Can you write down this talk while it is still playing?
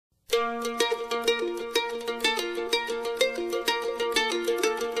Hi,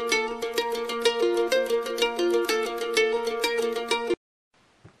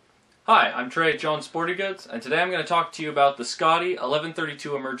 I'm Trey at Jones Sporty Goods, and today I'm going to talk to you about the Scotty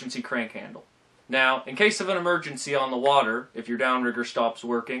 1132 emergency crank handle. Now, in case of an emergency on the water, if your downrigger stops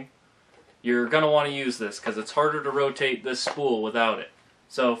working, you're going to want to use this because it's harder to rotate this spool without it.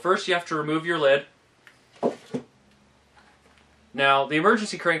 So first you have to remove your lid. Now, the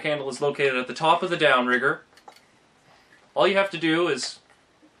emergency crank handle is located at the top of the downrigger. All you have to do is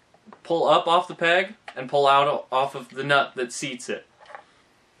pull up off the peg and pull out off of the nut that seats it.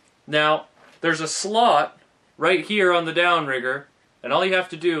 Now, there's a slot right here on the downrigger, and all you have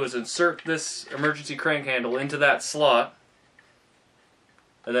to do is insert this emergency crank handle into that slot,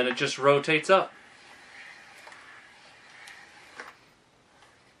 and then it just rotates up.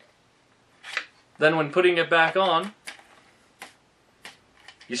 Then when putting it back on,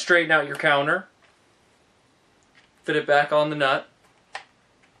 you straighten out your counter, fit it back on the nut,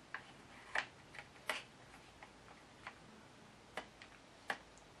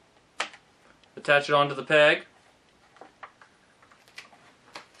 attach it onto the peg,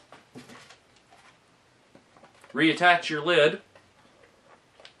 reattach your lid,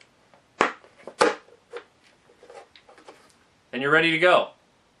 and you're ready to go.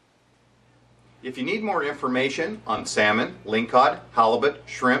 If you need more information on salmon, lingcod, halibut,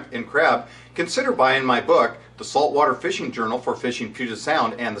 shrimp, and crab, consider buying my book, The Saltwater Fishing Journal for Fishing Puget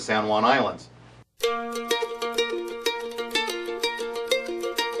Sound and the San Juan Islands.